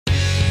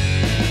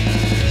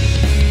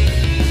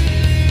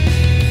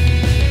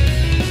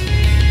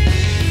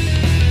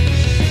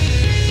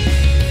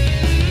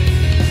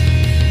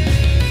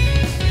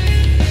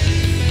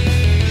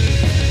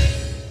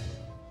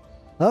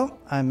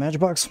I'm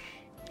Matchbox,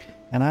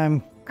 and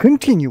I'm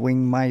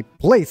continuing my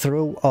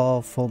playthrough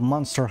of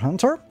Monster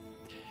Hunter.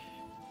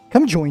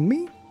 Come join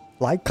me,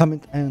 like,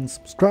 comment, and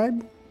subscribe.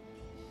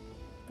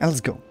 And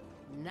let's go.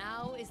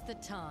 Now is the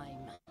time.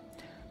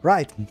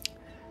 Right.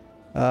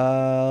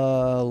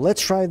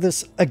 Let's try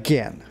this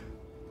again.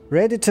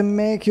 Ready to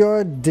make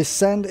your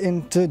descent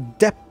into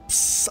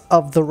depths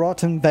of the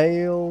Rotten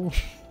Vale?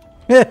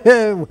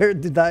 Where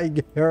did I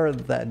hear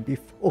that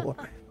before?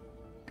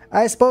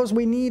 I suppose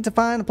we need to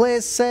find a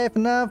place safe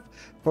enough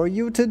for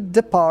you to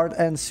depart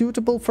and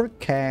suitable for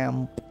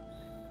camp.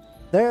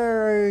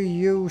 There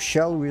you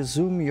shall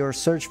resume your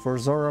search for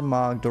Zora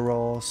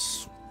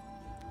Magdaros.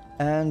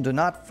 And do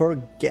not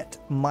forget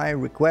my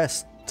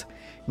request.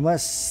 You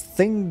must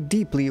think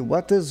deeply.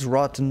 What is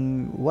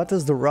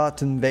the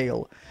Rotten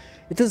Vale?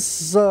 It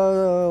is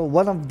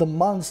one of the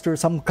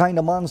monsters, some kind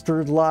of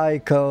monster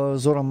like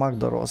Zora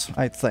Magdaros,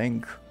 I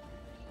think.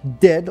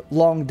 Dead,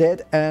 long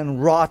dead,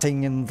 and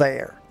rotting in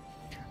there.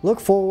 Look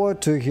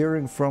forward to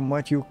hearing from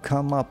what you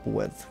come up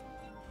with.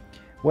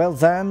 Well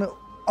then,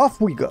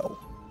 off we go.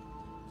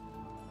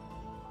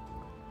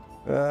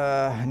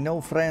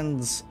 No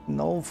friends.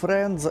 No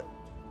friends.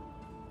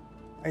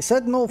 I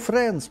said no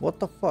friends. What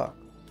the fuck?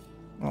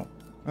 Oh,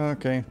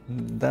 okay.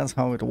 That's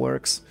how it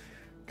works.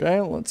 Okay,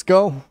 let's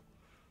go.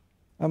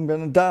 I'm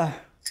gonna die.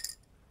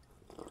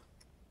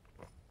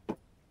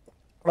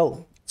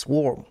 Oh, it's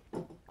warm.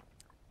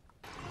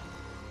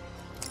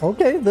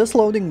 Okay, this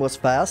loading was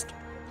fast. There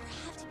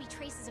have to be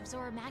traces of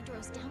Zora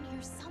Magdaros down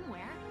here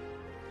somewhere.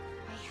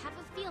 I have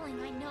a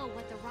feeling I know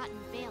what the Rotten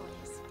Vale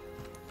is.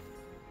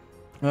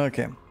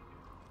 Okay.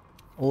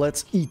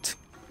 Let's eat.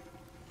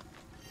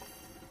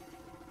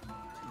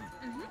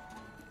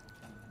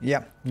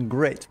 Yeah,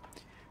 great.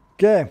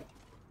 Okay.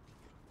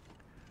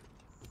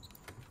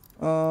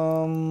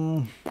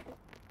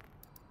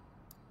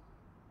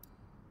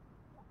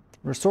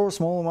 Restore a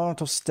small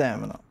amount of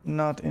stamina.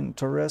 Not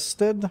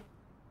interested.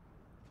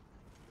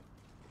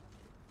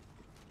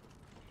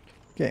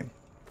 Okay.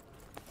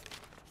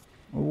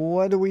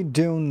 What do we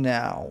do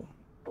now?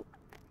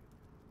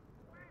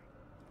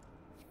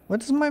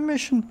 What is my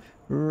mission?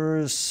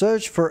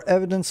 Search for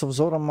evidence of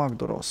Zora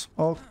Magdaros.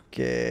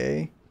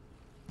 Okay.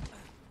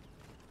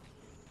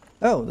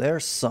 Oh,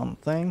 there's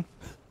something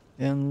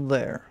in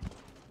there.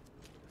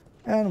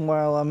 And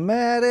while I'm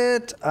at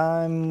it,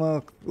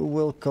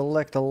 will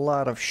collect a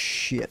lot of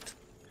shit,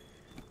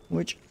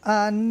 which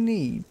I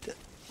need.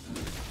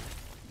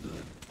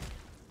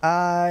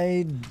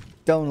 I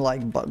don't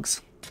like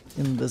bugs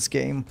in this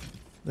game.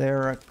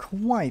 They're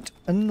quite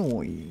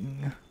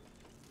annoying.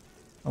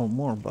 Oh,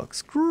 more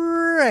bugs.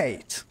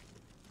 Great!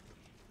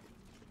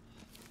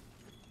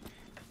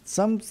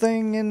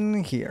 Something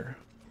in here.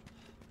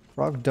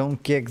 Frog,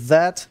 don't kick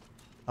that.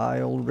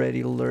 I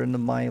already learned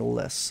my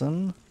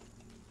lesson.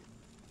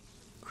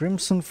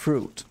 Crimson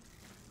fruit.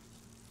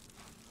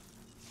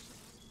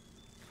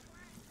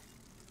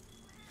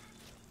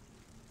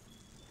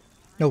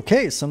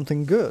 Okay,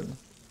 something good.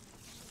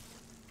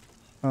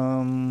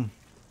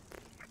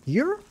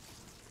 Here?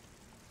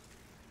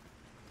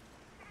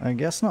 I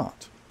guess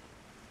not.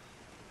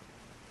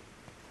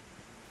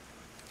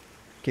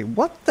 Okay,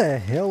 what the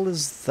hell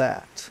is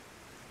that?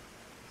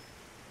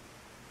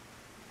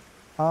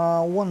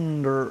 I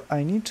wonder,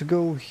 I need to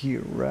go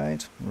here,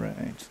 right?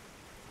 Right.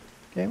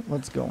 Okay,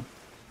 let's go.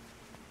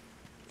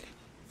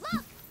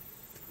 Look!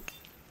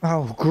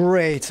 Oh,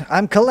 great.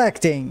 I'm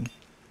collecting.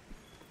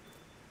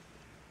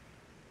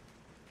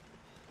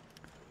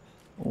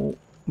 Oh,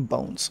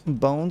 bones,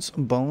 bones,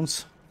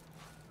 bones.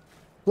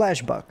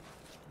 Flashback.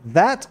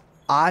 That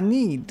I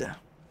need.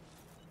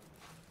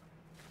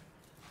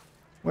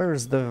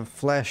 Where's the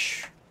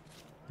flash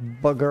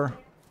bugger?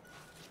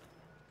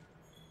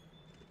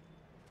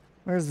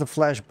 Where's the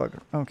flash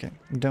bugger? Okay,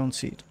 don't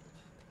see it.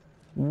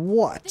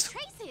 What? The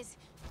traces!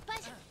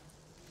 But...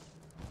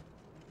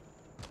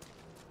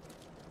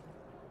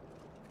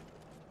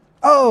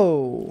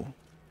 Oh!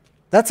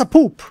 That's a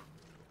poop!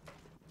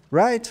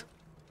 Right?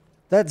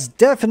 That's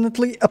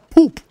definitely a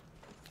poop!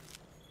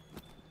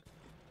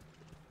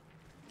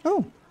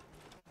 Oh.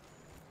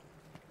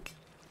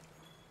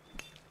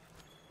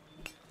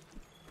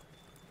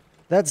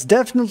 That's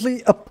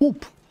definitely a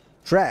poop.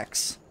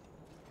 Tracks.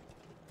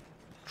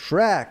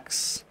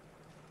 Tracks.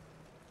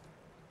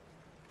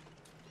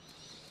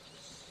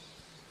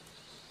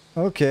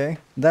 Okay,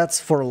 that's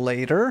for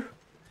later.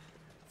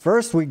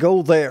 First we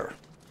go there.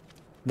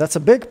 That's a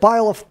big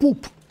pile of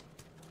poop.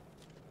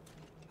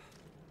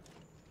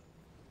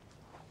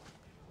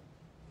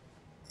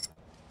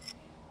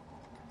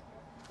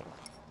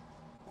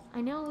 I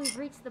know we've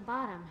reached the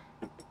bottom.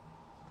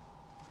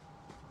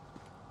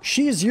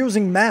 She's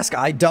using mask,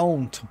 I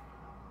don't.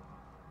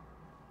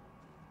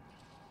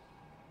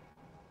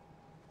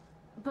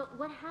 But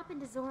what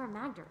happened to Zora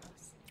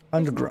Magdaros?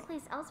 Underground.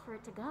 There's no place else for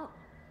it to go.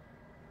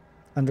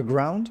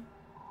 Underground?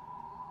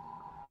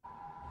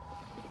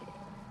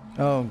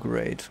 Oh,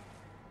 great.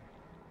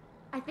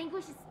 I think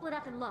we should split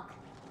up and look.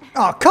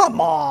 Oh, come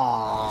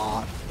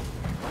on!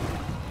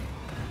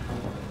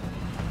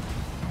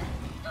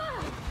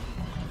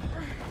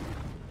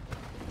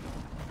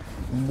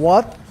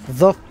 What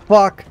the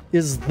fuck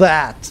is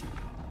that?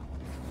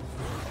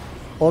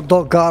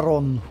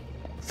 Odogaron.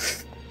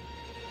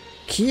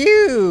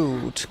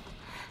 Cute.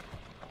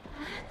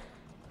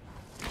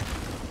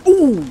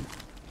 Ooh.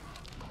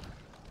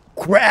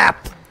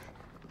 Crap.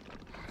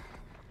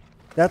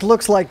 That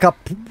looks like a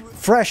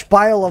fresh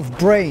pile of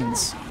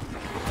brains.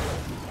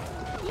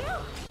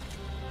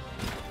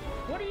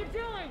 What are you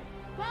doing?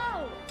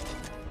 Whoa!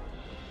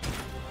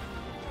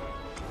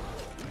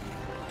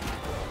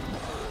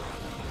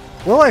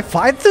 Will I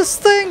fight this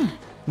thing?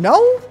 No?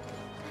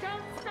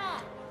 Don't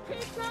stop!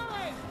 Keep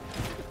going!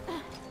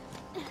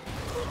 We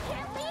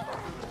can't leave her.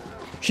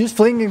 She's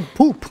flinging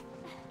poop.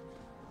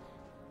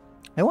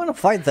 I want to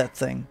fight that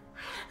thing.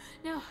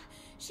 No,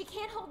 she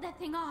can't hold that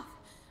thing off.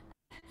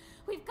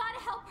 We've got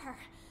to help her.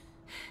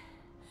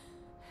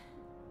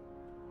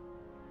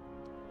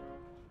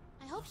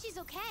 I hope she's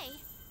okay.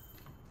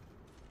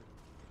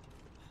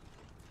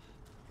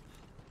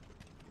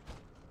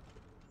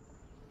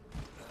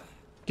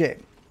 Okay.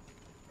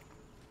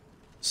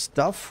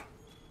 Stuff.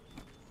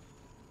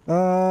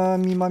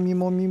 Mima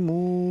mimo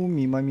mimu,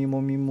 mima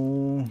mimo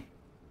mimu.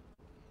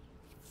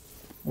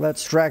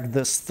 Let's track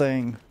this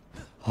thing.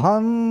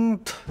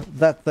 Hunt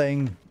that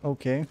thing.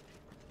 Okay.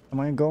 Am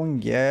I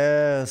going?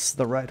 Yes,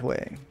 the right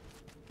way.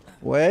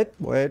 Wait.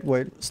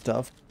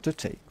 Stuff to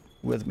take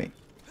with me.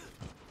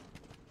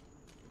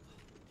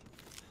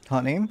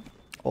 Honey,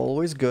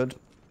 always good.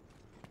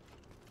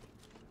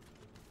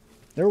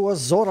 There was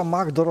Zora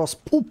Magdaros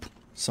poop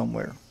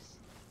somewhere.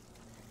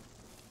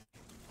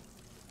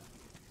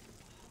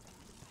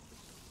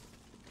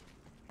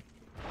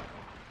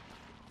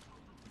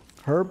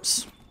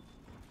 Herbs.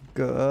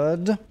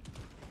 Good.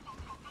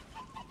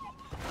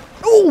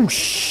 Oh,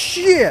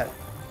 shit!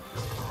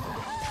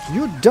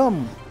 You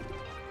dumb.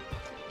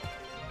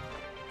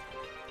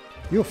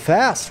 You're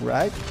fast,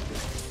 right?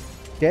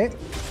 Okay.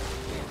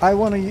 I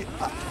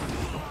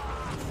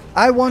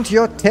want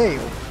your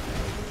tail.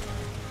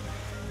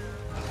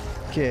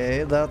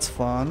 Okay, that's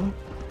fun.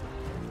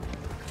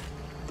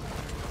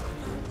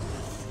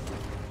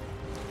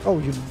 Oh,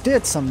 you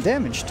did some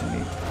damage to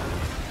me.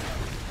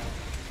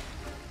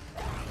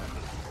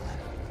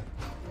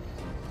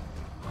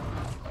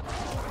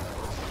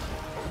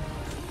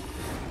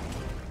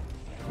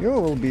 You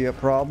will be a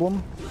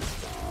problem.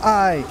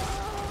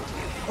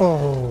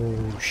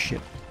 Oh,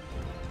 shit.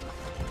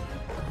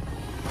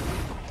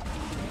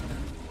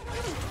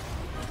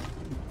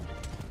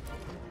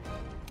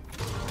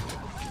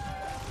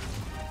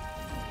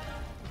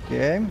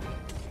 Okay.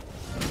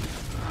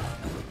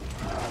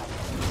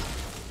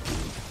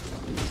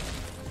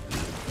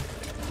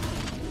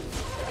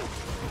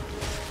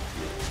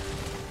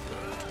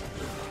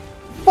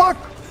 Fuck!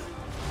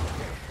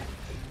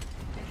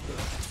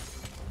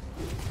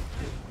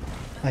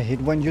 I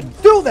hate when you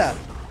do that!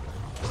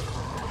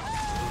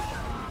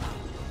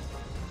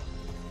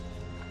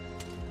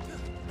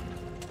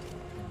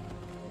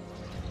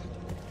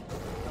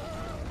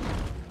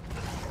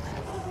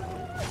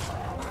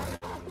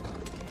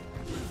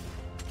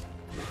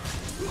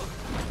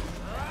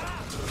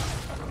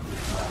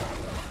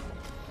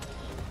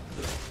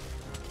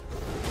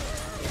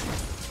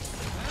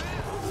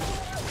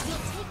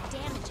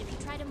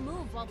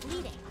 While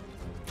bleeding.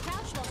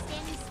 Crouch while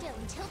standing still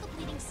until the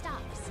bleeding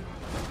stops.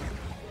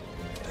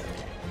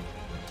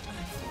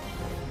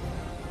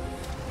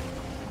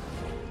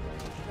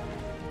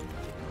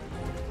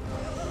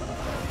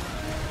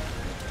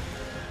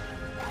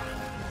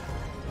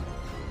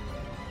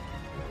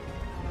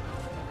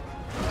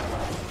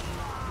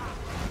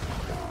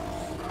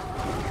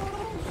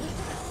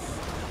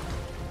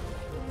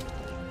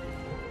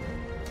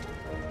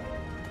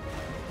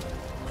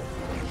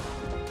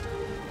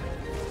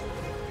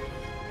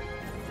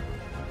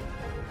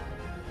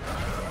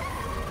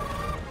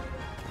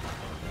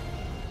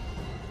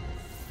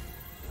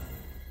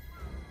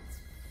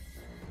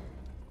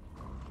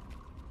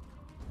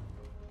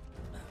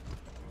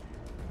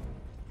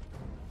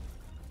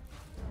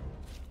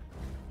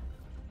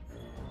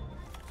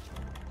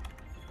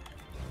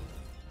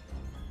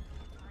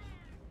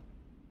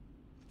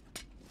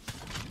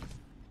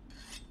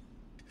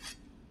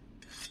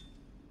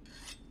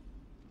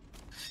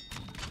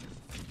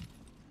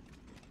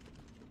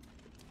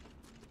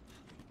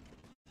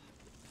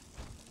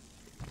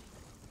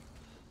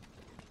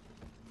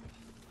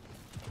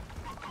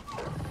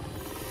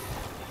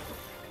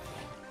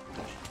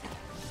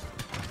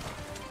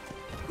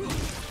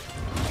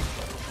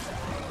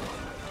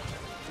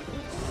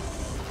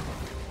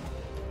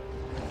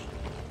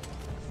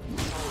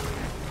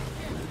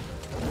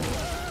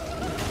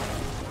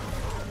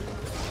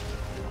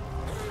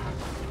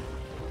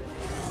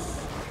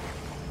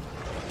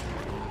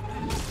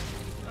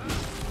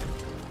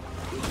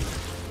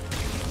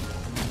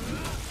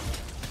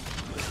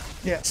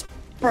 Yes,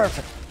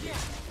 perfect.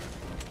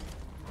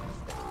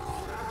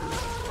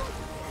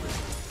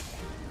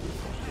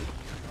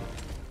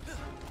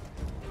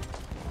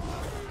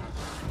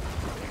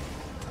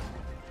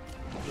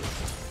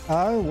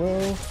 I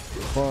will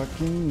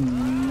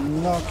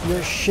fucking knock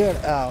your shit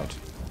out.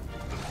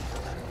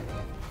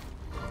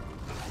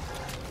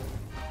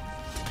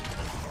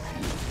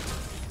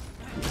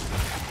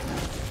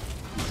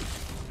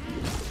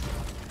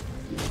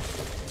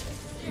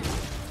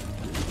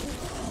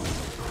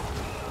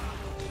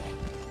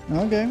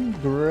 Okay,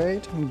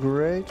 great,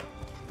 great.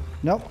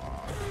 Nope.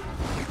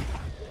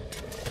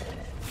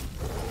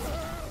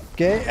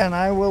 Okay, and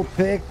I will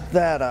pick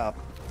that up.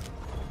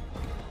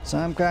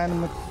 Some kind of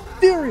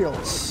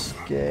materials.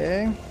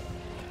 Okay.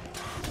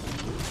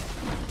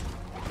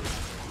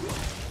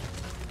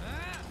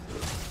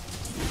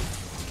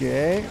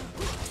 Okay.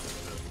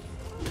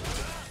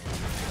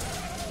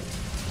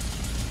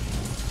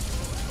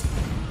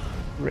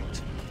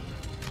 Great.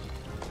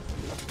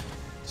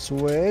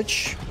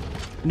 Switch.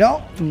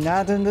 No,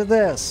 not into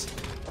this.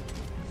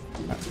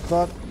 I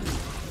thought.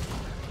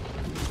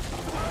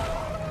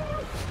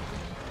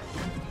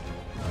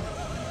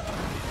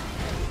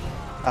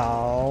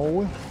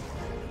 Ow.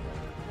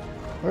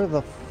 Where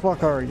the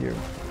fuck are you?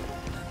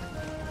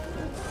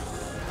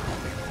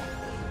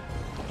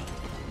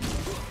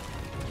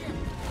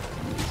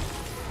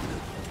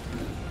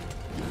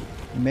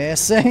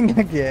 Missing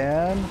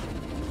again.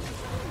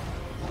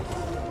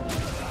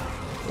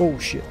 Oh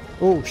shit.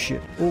 Oh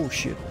shit. Oh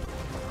shit.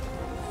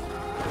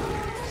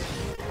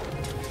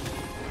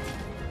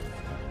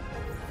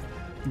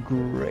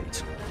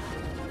 Great.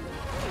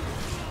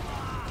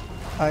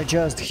 I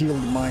just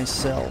healed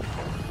myself.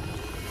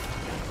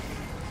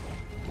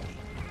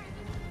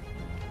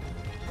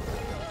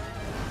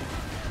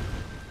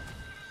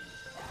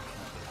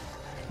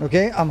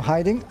 Okay, I'm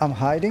hiding. I'm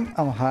hiding.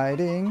 I'm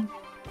hiding.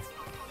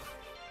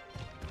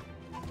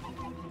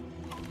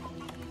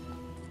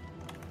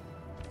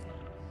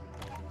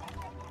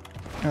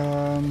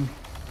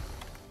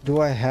 Do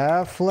I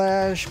have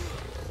flash?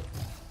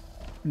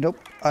 Nope,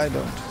 I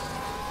don't.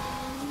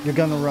 You're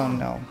gonna run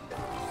now.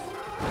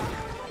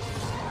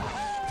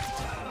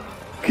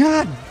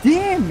 God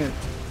damn it!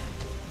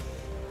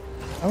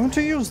 I want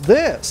to use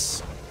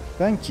this.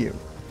 Thank you.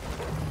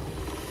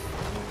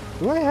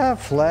 Do I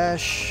have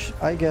flash?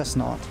 I guess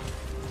not.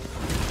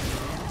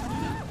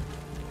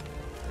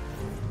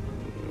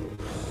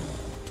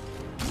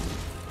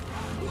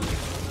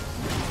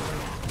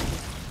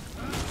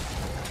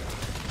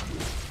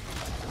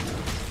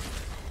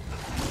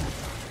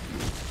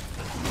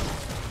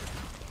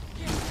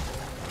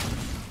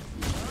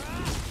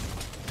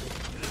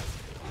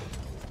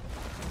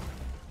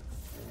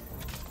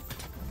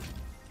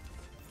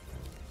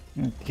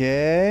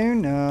 Okay,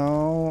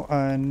 now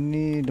I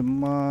need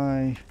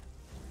my...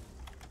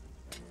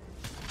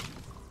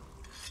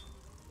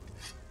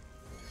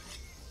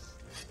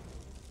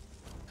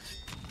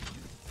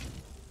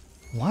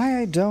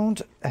 Why I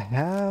don't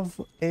have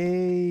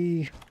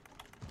a...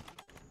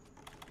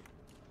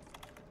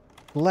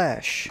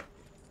 flash?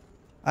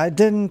 I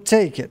didn't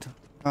take it.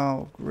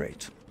 Oh,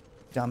 great.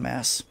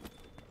 Dumbass.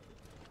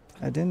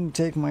 I didn't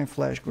take my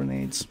flash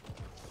grenades.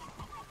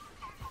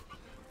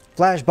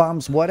 Flash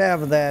bombs,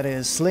 whatever that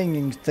is,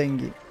 slinging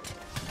thingy.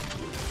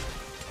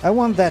 I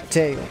want that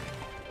tail.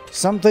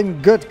 Something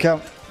good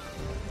come.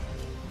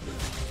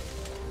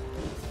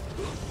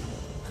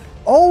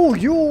 Oh,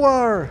 you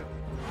are.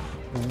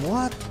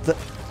 What the?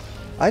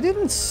 I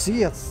didn't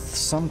see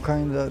some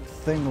kind of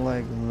thing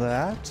like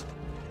that.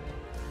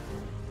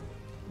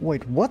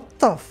 Wait, what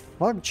the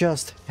fuck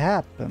just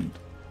happened?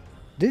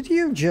 Did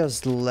you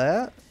just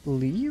leave?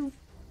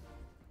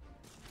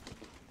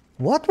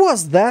 What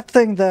was that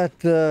thing that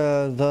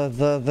the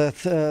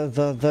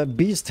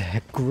beast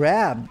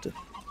grabbed?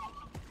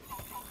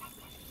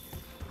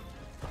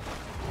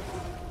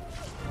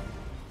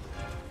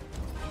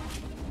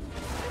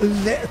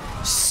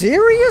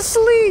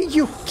 Seriously?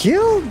 You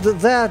killed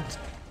that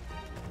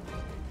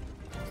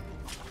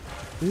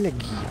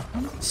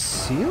Legion?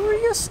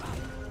 Serious?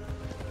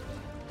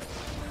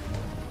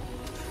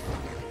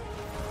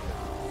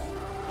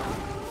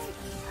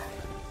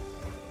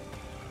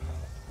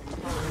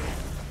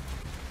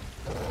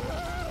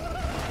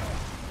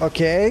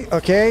 Okay,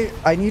 okay,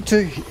 I need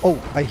to... Oh,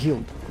 I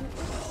healed.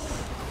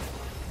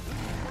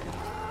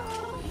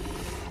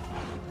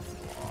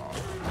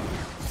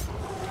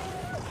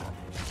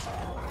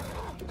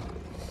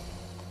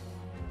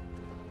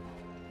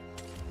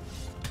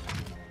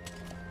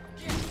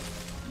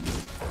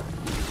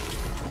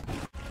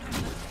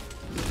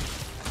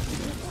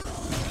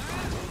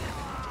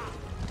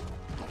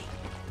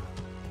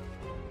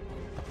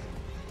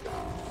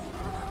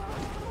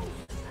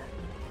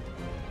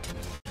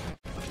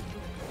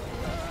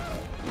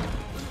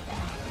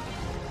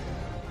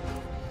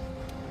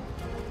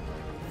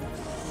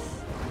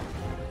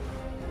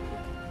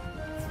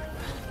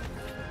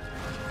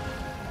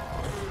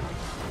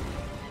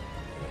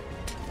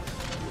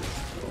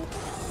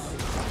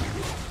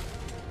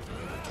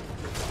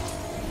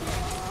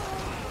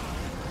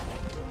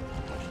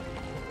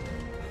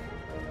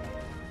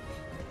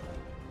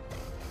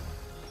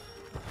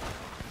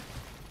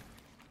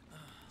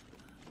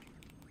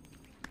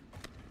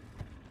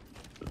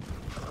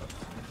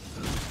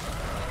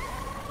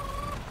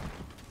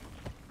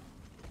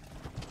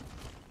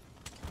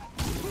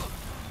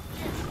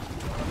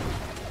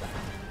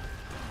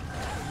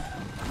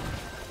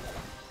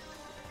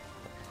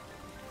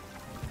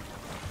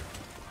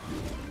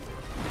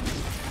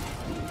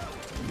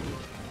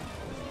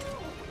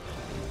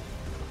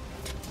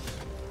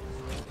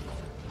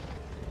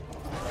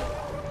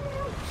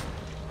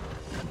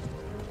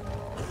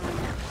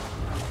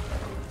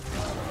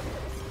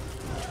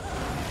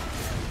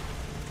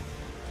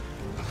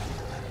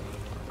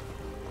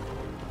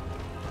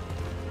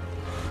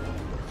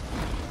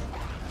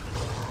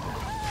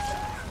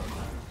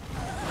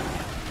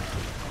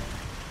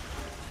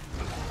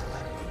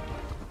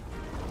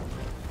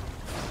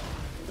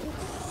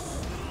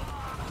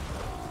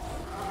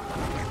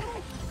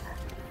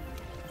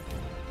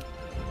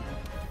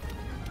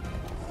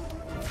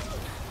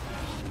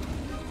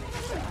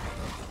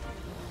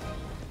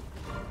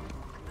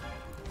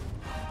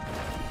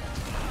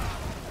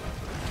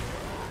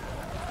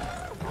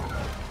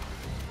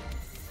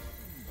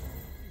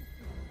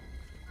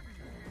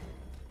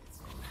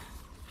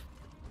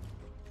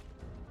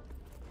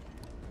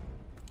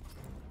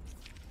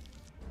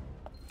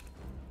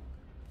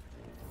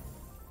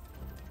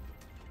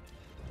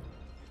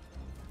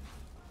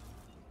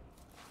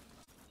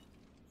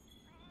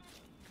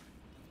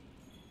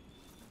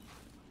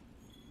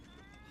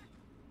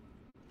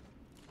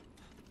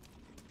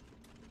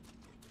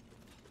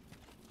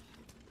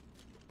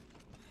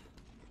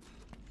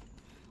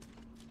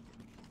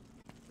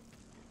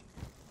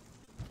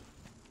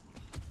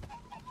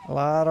 A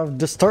lot of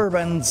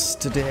disturbance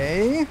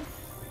today.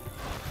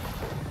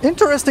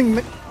 Interesting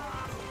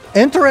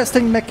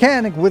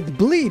mechanic with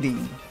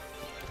bleeding.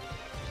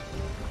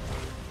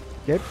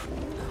 Okay.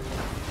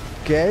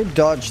 Okay,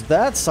 dodge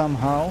that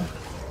somehow.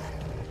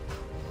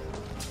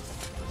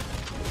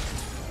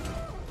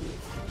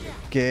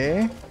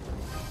 Okay.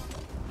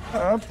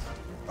 Up,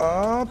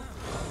 up.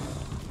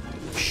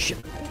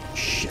 Shit,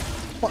 shit.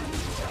 Fuck.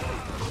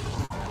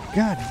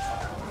 God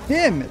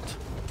damn it.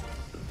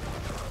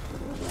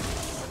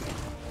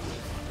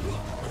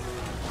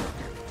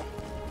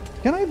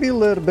 Can I be a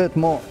little bit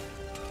more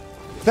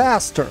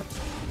faster?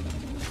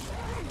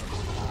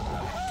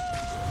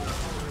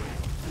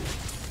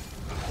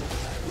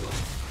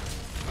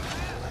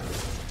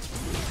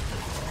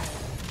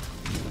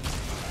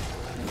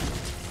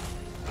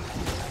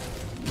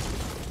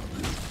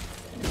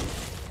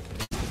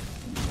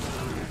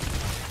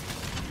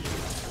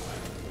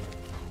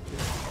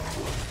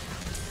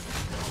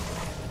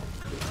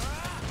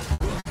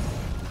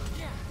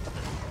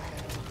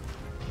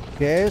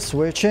 Okay,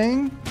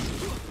 switching.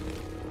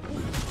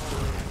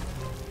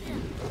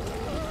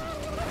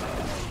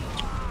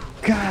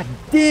 God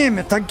damn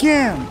it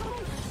again!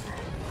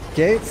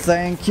 Okay,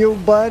 thank you,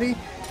 buddy.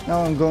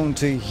 Now I'm going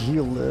to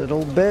heal a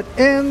little bit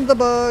in the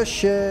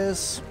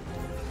bushes.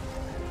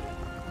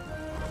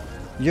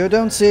 You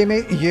don't see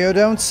me. You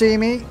don't see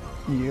me.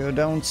 You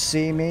don't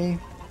see me.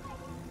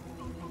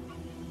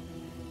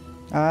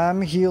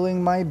 I'm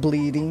healing my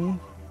bleeding.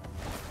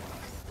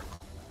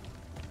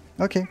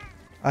 Okay,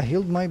 I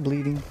healed my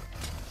bleeding.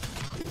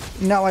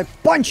 Now I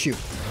punch you.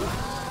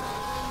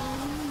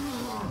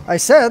 I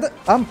said,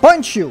 I'm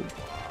punch you.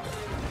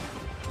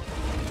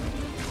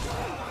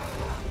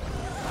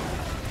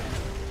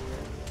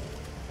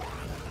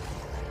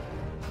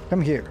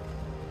 Come here.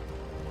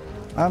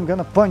 I'm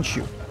gonna punch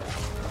you.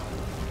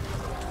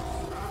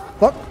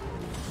 Fuck.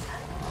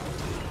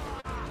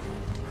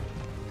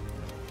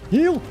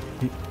 Heal.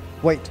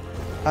 Wait,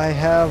 I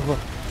have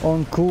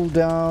on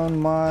cooldown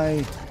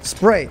my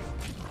spray.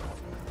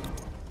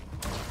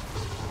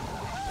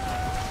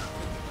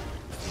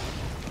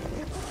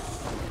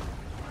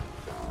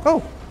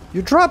 Oh,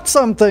 you dropped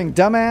something,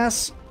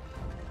 dumbass.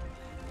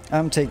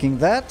 I'm taking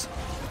that.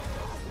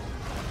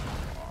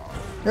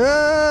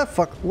 Ah,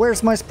 fuck.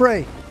 Where's my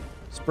spray?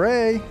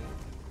 Spray.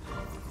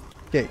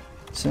 Okay,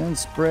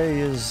 since spray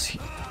is...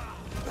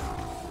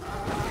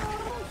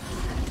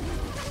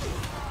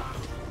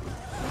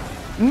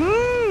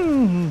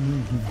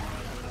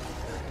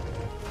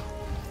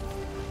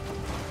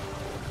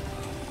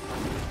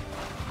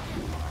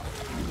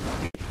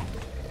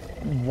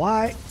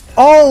 Why?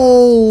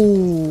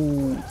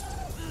 Oh!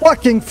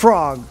 Fucking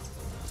frog!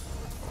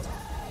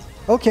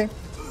 Okay,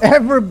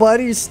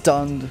 everybody's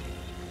stunned.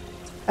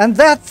 And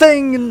that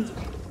thing...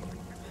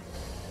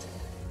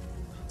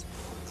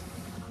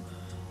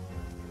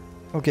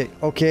 Okay,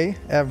 okay,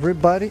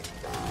 everybody.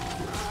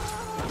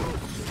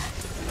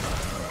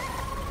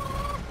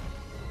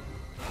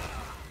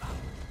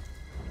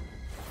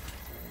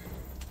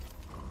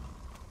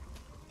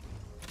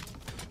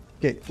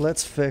 Okay,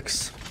 let's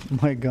fix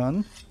my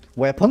gun.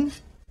 Weapon.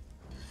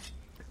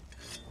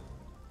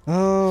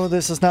 Oh,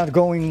 this is not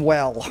going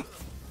well.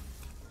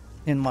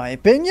 In my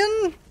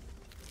opinion.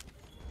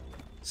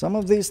 Some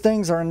of these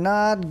things are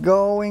not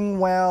going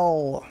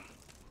well.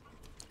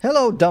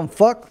 Hello, dumb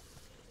fuck.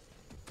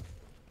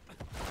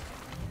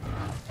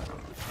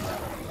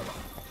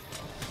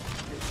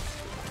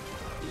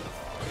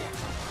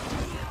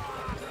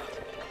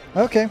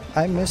 Okay,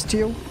 I missed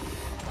you.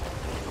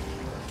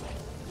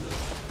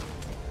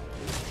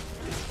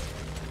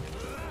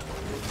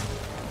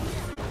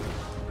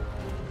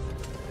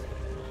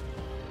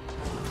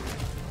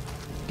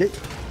 Okay.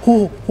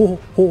 Ho, ho,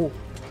 ho.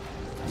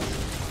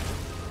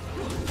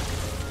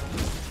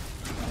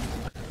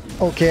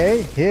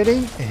 Okay,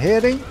 hitting,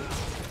 hitting.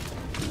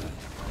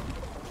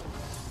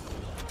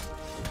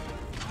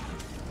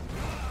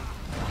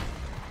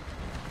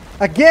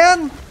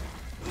 Again?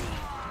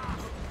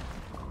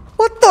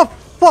 What the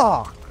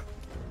fuck?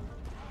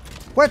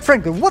 Quite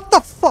frankly, what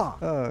the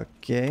fuck?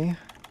 Okay.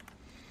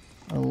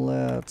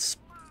 Let's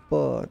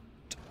put...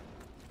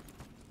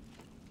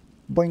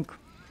 Boink.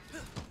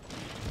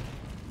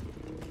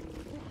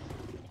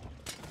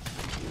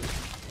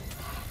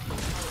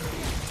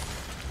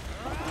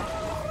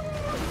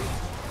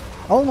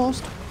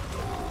 Almost.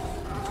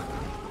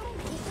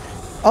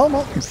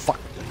 Almost. Fuck.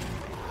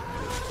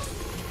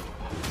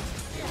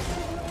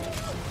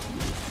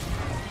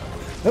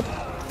 Oop.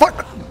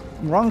 Fuck.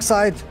 Wrong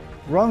side.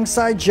 Wrong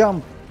side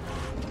jump.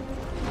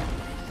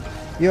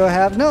 You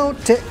have no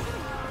tail.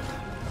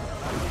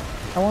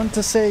 I want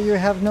to say you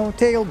have no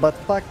tail, but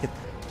fuck it.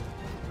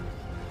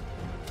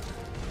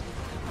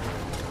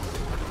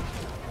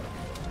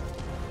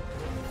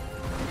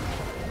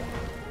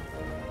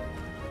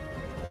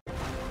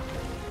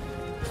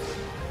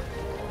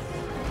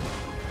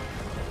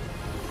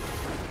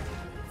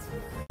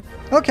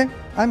 Okay,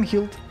 I'm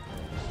healed.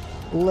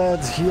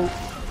 Let's heal.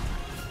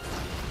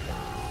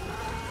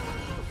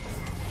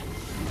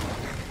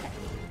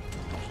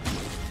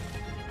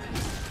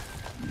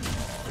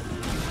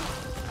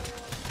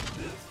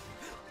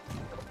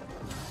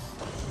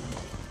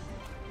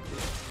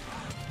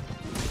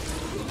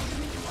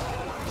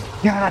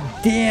 God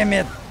damn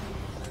it!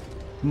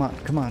 Come on,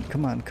 come on,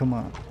 come on, come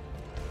on.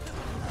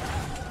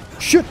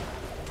 Shit!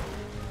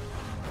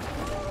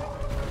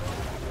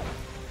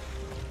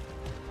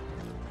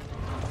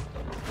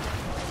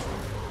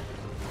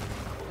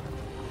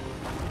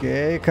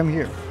 Okay, come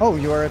here. Oh,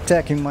 you are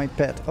attacking my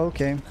pet.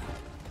 Okay.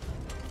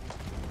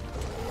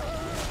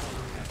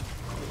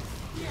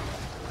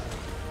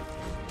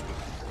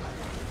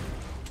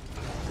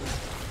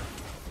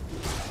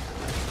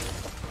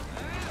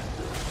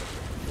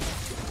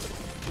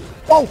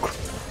 Poke!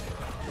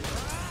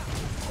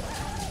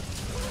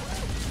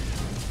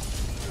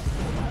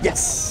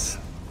 Yes!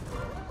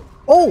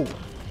 Oh!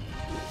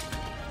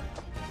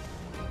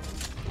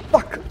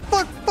 Fuck!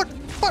 Fuck! Fuck!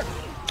 Fuck!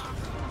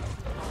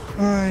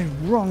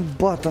 Wrong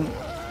button.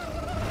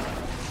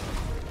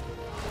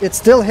 It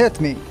still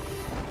hit me.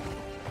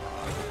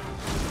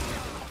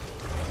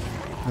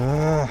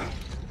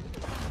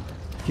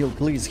 Heal,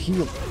 please,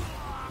 heal.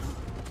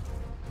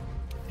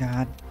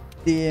 God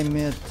damn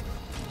it.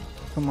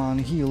 Come on,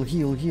 heal,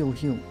 heal, heal,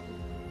 heal.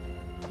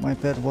 My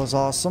pet was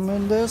awesome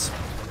in this.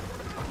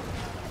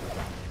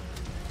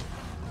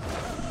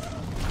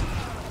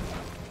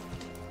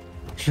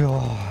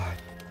 God.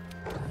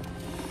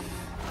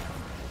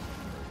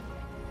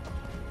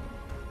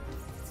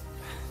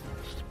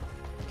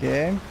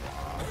 Okay.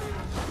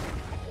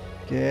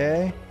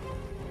 Okay.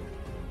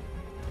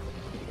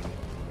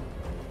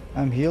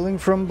 I'm healing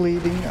from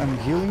bleeding. I'm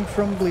healing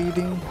from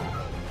bleeding.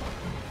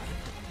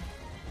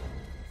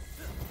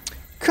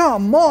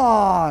 Come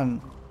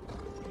on!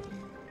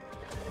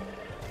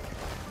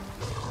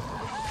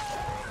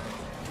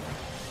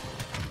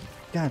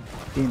 God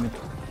damn it.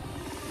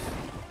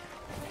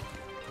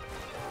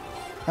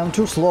 I'm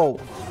too slow.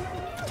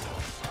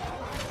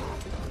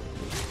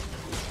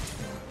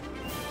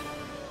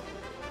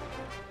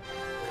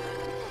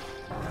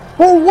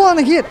 For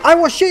one hit! I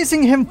was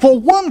chasing him for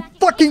one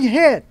fucking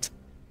hit!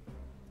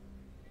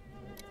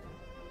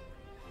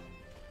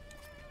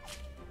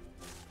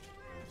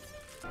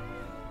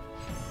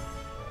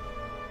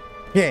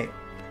 Yay.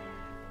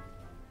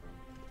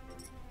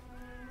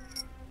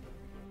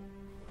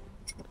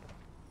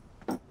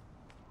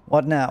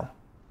 What now?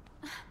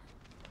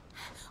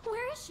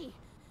 Where is she?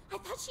 I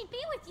thought she'd be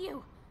with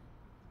you.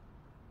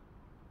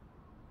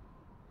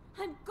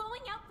 I'm going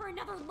out for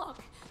another look.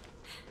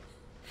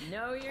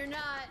 No, you're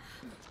not.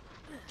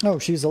 Oh,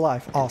 she's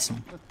alive.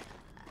 Awesome.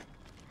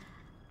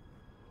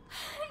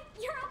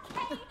 You're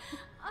okay.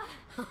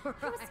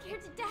 I was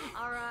scared to death.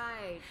 All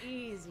right,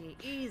 easy,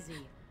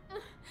 easy.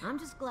 I'm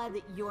just glad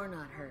that you're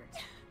not hurt.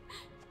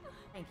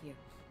 Thank you.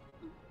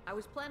 I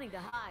was planning to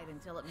hide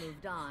until it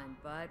moved on,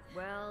 but,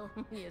 well,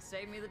 you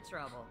saved me the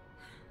trouble.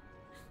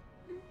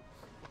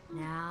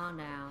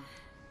 Now,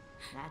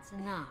 that's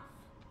enough.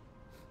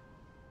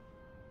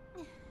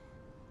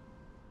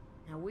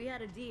 Now, we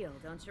had a deal,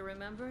 don't you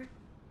remember?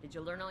 Did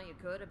you learn all you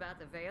could about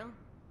the Veil?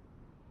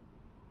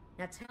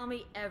 Now tell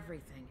me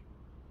everything.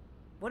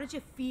 What did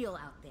you feel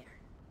out there?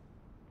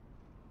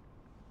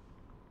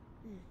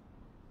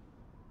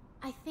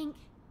 I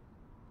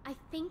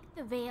think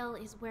the Veil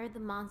is where the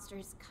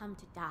monsters come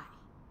to die.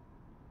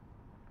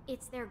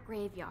 It's their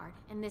graveyard,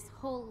 and this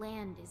whole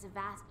land is a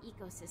vast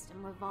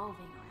ecosystem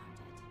revolving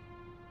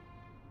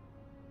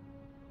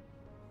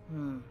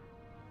around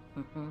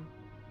it.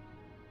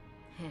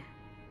 Here.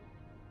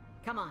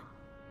 Come on.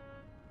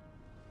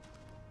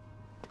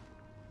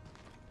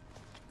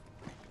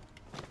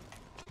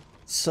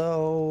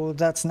 So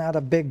that's not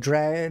a big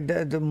drag.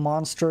 The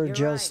monster You're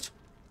just. right.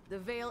 The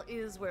Veil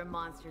is where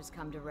monsters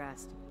come to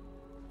rest.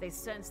 They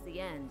sense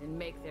the end and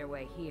make their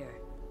way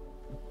here.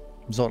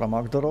 Zora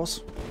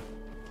Magdaros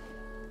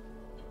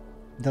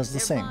does the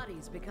Their same.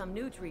 bodies become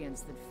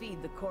nutrients that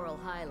feed the coral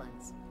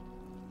highlands.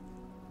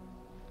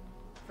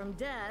 From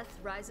death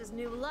rises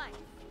new life,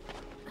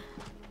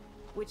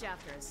 which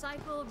after a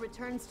cycle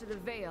returns to the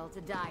Veil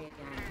to die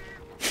again.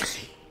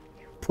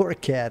 Poor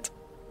cat.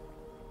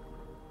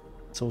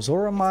 So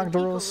Zora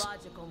Magdaros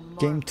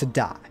came to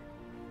die.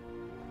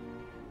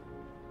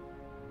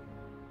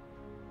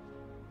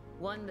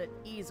 One that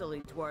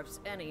easily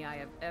dwarfs any I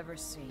have ever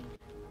seen.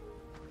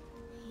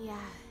 Yeah.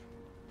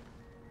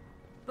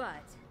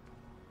 But,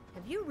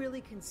 have you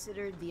really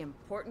considered the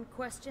important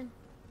question?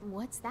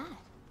 What's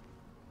that?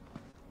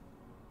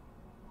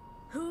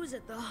 Who's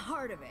at the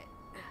heart of it?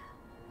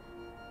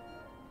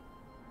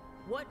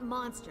 What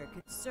monster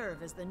could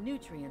serve as the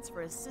nutrients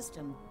for a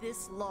system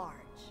this large?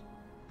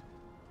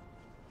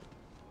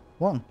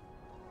 One.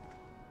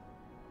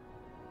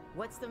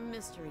 What's the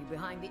mystery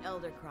behind the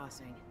Elder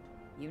Crossing?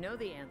 You know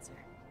the answer.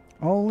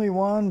 Only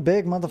one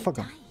big They motherfucker.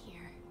 die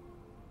here.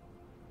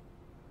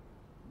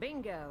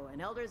 Bingo!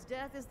 An Elder's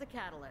death is the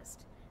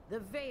catalyst. The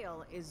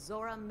Veil is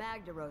Zora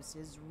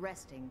Magdaros'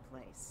 resting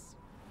place.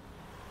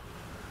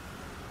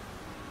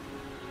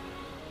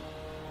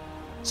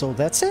 So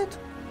that's it?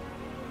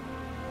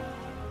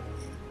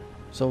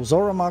 So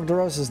Zora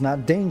Magdaros is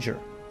not danger.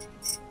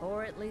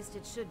 Or at least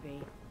it should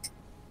be.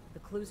 The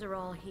clues are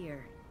all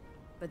here,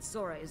 but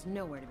Zora is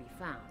nowhere to be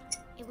found.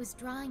 It was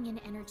drawing in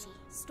energy,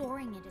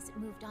 storing it as it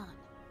moved on.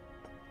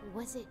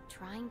 Was it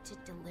trying to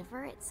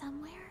deliver it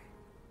somewhere?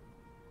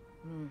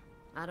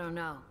 I don't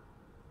know.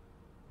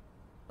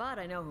 But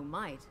I know who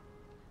might.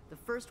 The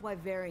first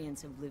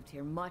Wyverians have lived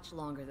here much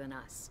longer than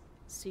us.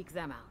 Seek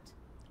them out.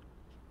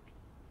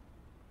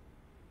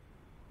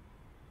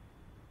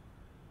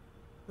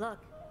 Look,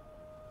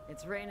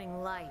 it's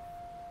raining life.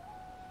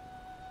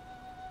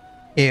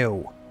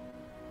 Ew.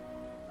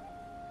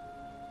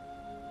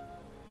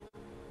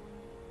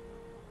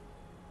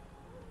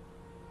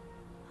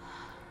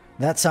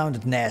 That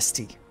sounded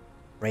nasty.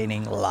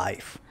 Raining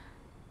life.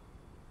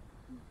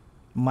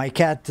 My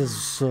cat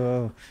is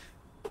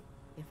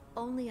If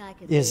only I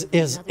could is live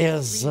is another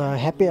is 300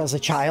 happy as a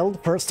years.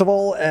 child, first of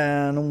all,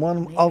 and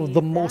one of Maybe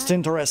the most that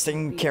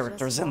interesting would be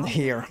characters just in long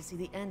here. enough to see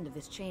the end of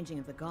this changing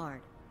of the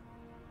guard.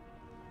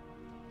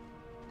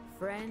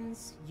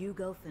 Friends, you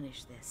go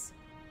finish this.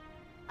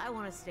 I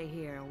want to stay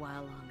here a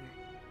while longer.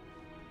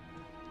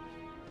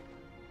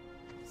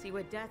 See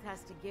what death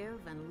has to give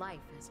and life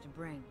has to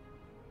bring.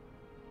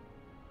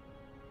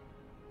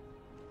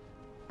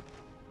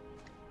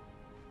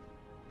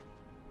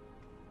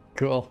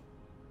 Cool.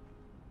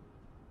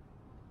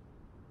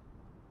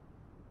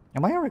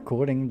 Am I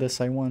recording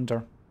this, I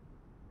wonder?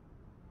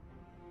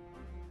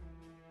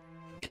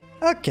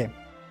 Okay.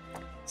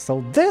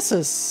 So this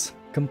is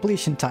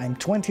completion time,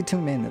 22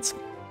 minutes.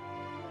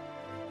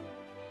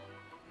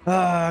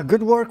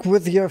 Good work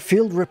with your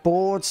field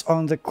reports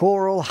on the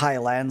Coral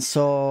Highlands.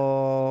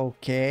 So,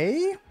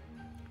 okay.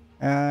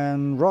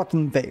 And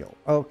Rotten Vale.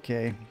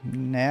 Okay,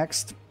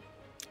 next.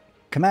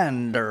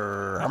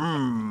 Commander,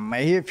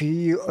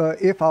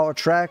 if our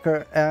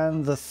tracker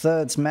and the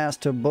Third's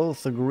Master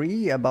both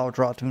agree about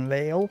Rotten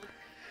Vale,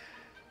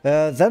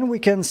 then we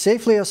can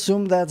safely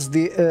assume that's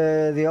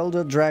the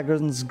Elder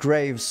Dragon's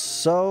grave.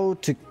 So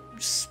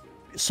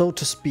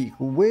to speak,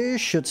 we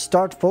should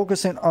start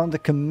focusing on the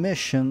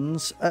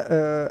Commission's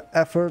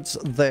efforts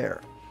there.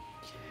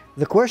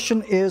 The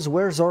question is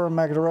where Zora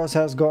Magdaros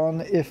has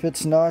gone if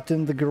it's not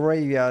in the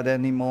graveyard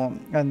anymore,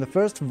 and the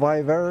first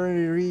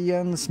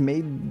Wyverians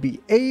may be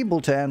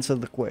able to answer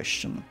the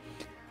question.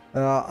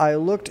 I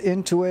looked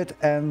into it,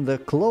 and the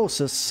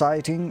closest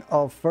sighting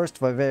of first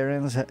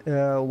Wyverians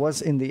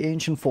was in the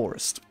ancient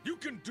forest. You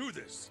can do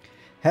this!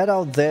 Head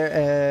out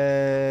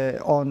there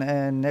on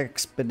an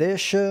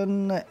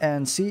expedition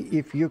and see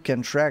if you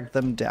can track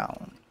them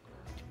down.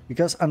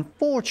 Because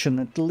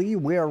unfortunately,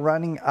 we are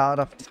running out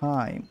of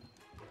time.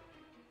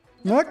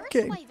 The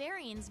Okay. first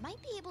Wyverians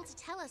might be able to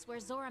tell us where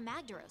Zora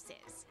Magdaros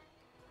is.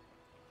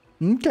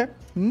 Okay.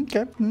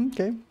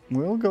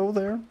 We'll go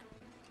there.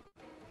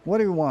 What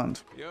do you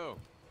want?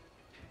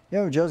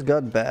 Yo, just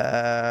got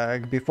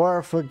back. Before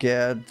I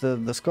forget,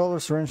 the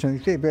scholar's range.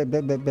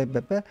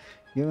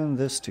 Giving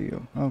this to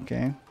you.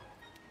 Okay.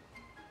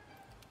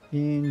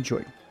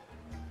 Enjoy.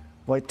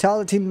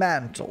 Vitality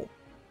Mantle.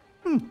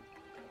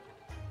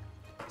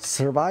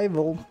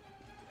 Survival.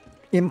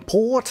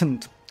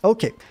 Important.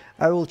 Okay.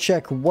 I will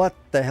check what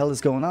the hell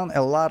is going on.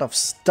 A lot of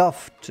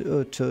stuff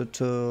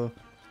to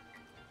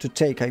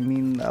take. I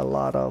mean, a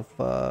lot of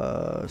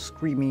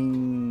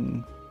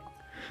screaming.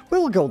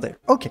 We'll go there.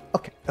 Okay.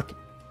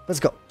 Let's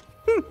go.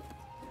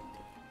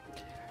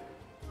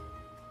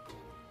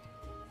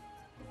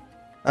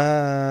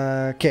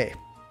 Okay.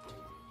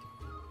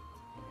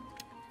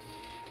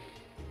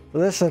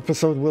 This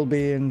episode will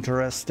be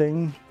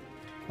interesting.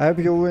 I hope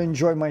you will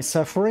enjoy my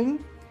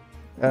suffering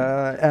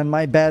and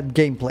my bad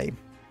gameplay.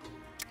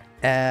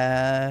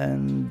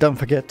 And don't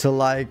forget to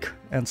like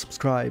and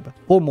subscribe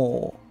for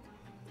more.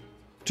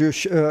 To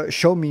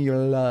show me your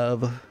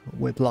love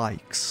with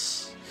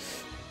likes.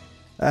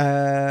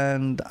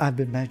 And I've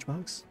been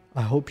Matchbox.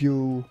 I hope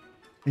you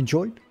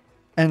enjoyed,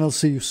 and I'll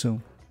see you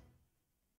soon.